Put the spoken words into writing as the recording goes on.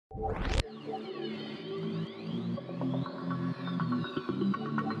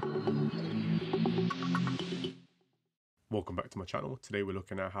to my channel. Today we're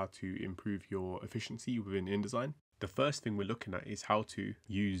looking at how to improve your efficiency within InDesign. The first thing we're looking at is how to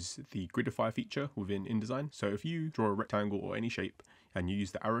use the gridify feature within InDesign. So if you draw a rectangle or any shape and you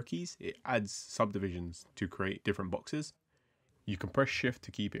use the arrow keys, it adds subdivisions to create different boxes. You can press shift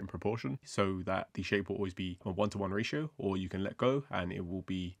to keep it in proportion so that the shape will always be a 1-to-1 ratio, or you can let go and it will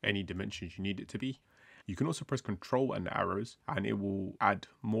be any dimensions you need it to be. You can also press control and the arrows and it will add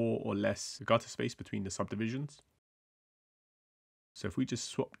more or less gutter space between the subdivisions. So if we just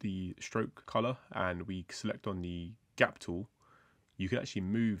swap the stroke color and we select on the gap tool, you can actually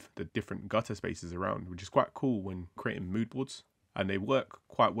move the different gutter spaces around, which is quite cool when creating mood boards. And they work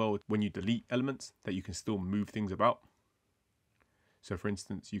quite well when you delete elements, that you can still move things about. So for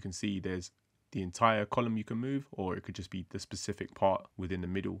instance, you can see there's the entire column you can move, or it could just be the specific part within the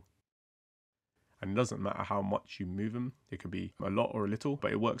middle. And it doesn't matter how much you move them. It can be a lot or a little,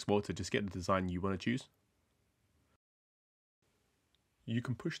 but it works well to just get the design you want to choose. You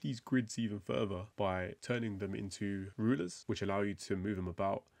can push these grids even further by turning them into rulers, which allow you to move them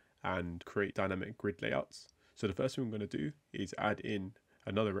about and create dynamic grid layouts. So the first thing we're going to do is add in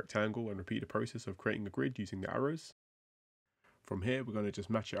another rectangle and repeat the process of creating a grid using the arrows. From here, we're going to just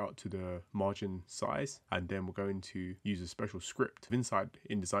match it out to the margin size, and then we're going to use a special script inside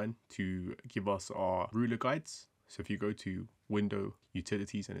InDesign to give us our ruler guides. So if you go to Window,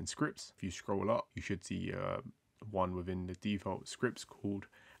 Utilities, and then Scripts, if you scroll up, you should see one within the default scripts called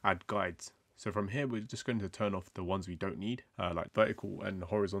Add Guides. So from here, we're just going to turn off the ones we don't need, like vertical and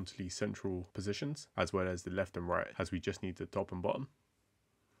horizontally central positions, as well as the left and right, as we just need the top and bottom.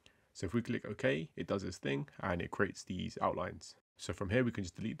 So if we click OK, it does its thing and it creates these outlines. So from here, we can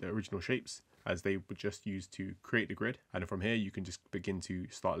just delete the original shapes as they were just used to create the grid. And from here, you can just begin to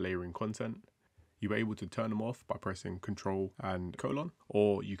start layering content. You were able to turn them off by pressing Control and colon,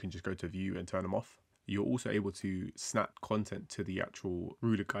 or you can just go to View and turn them off. You're also able to snap content to the actual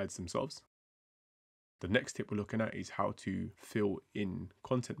ruler guides themselves. The next tip we're looking at is how to fill in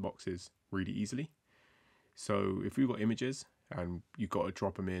content boxes really easily. So if we've got images and you've got to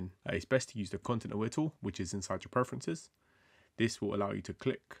drop them in, it's best to use the content aware tool, which is inside your preferences. This will allow you to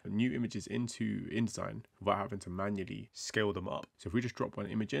click new images into InDesign without having to manually scale them up. So if we just drop one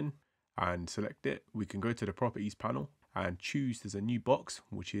image in and select it, we can go to the properties panel and choose there's a new box,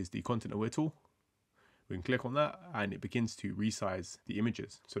 which is the content aware tool. We can click on that and it begins to resize the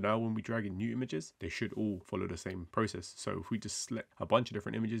images. So now when we drag in new images, they should all follow the same process. So if we just select a bunch of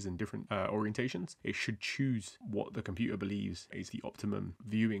different images in different orientations, it should choose what the computer believes is the optimum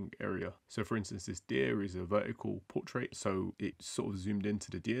viewing area. So for instance, this deer is a vertical portrait. So it sort of zoomed into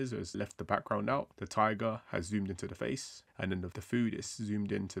the deer, so it's left the background out. The tiger has zoomed into the face, and then the food is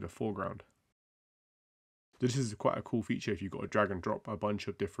zoomed into the foreground. This is quite a cool feature if you've got to drag and drop a bunch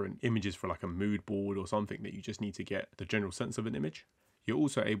of different images for like a mood board or something that you just need to get the general sense of an image. You're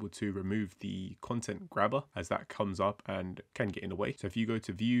also able to remove the content grabber as that comes up and can get in the way. So if you go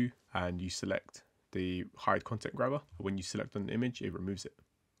to View and you select the hide content grabber, when you select an image, it removes it.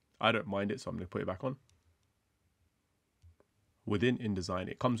 I don't mind it, so I'm going to put it back on. Within InDesign,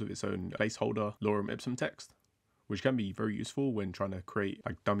 it comes with its own placeholder lorem ipsum text, which can be very useful when trying to create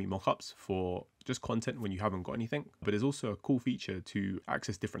like dummy mockups for just content when you haven't got anything. But there's also a cool feature to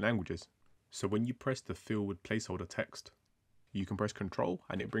access different languages. So when you press the fill with placeholder text, you can press Control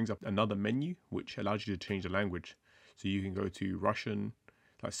and it brings up another menu which allows you to change the language. So you can go to Russian,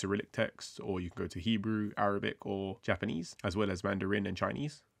 like Cyrillic text, or you can go to Hebrew, Arabic, or Japanese, as well as Mandarin and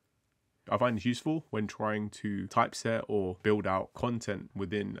Chinese. I find this useful when trying to typeset or build out content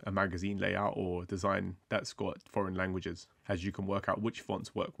within a magazine layout or design that's got foreign languages, as you can work out which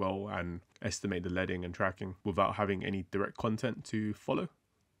fonts work well and estimate the leading and tracking without having any direct content to follow.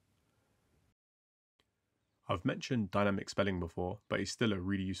 I've mentioned dynamic spelling before, but it's still a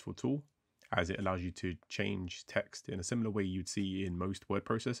really useful tool as it allows you to change text in a similar way you'd see in most word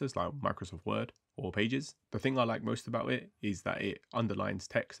processors like Microsoft Word or Pages. The thing I like most about it is that it underlines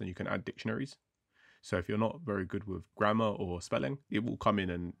text and you can add dictionaries. So if you're not very good with grammar or spelling, it will come in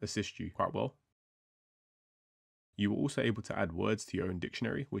and assist you quite well. You are also able to add words to your own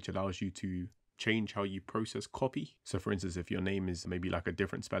dictionary, which allows you to change how you process copy. So for instance, if your name is maybe like a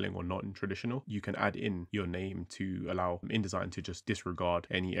different spelling or not in traditional, you can add in your name to allow InDesign to just disregard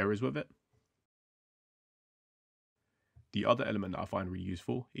any errors with it. The other element that I find really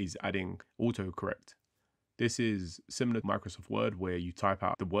useful is adding autocorrect. This is similar to Microsoft Word where you type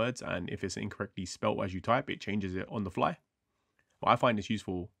out the words and if it's incorrectly spelt as you type, it changes it on the fly. Well, I find this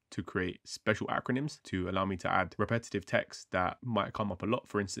useful to create special acronyms to allow me to add repetitive text that might come up a lot.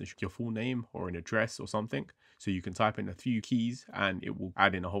 For instance, your full name or an address or something. So you can type in a few keys and it will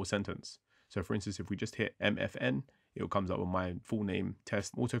add in a whole sentence. So for instance, if we just hit MFN, it comes up with my full name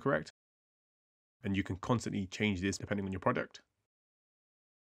test autocorrect. And you can constantly change this depending on your product.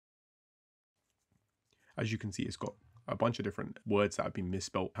 As you can see, it's got a bunch of different words that have been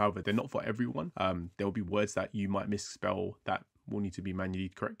misspelled. However, they're not for everyone. There will be words that you might misspell that will need to be manually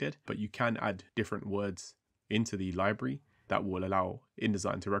corrected, but you can add different words into the library that will allow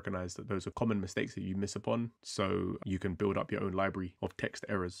InDesign to recognize that those are common mistakes that you miss upon, so you can build up your own library of text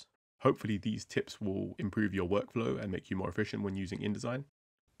errors. Hopefully these tips will improve your workflow and make you more efficient when using InDesign.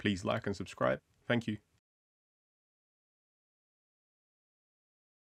 Please like and subscribe. Thank you.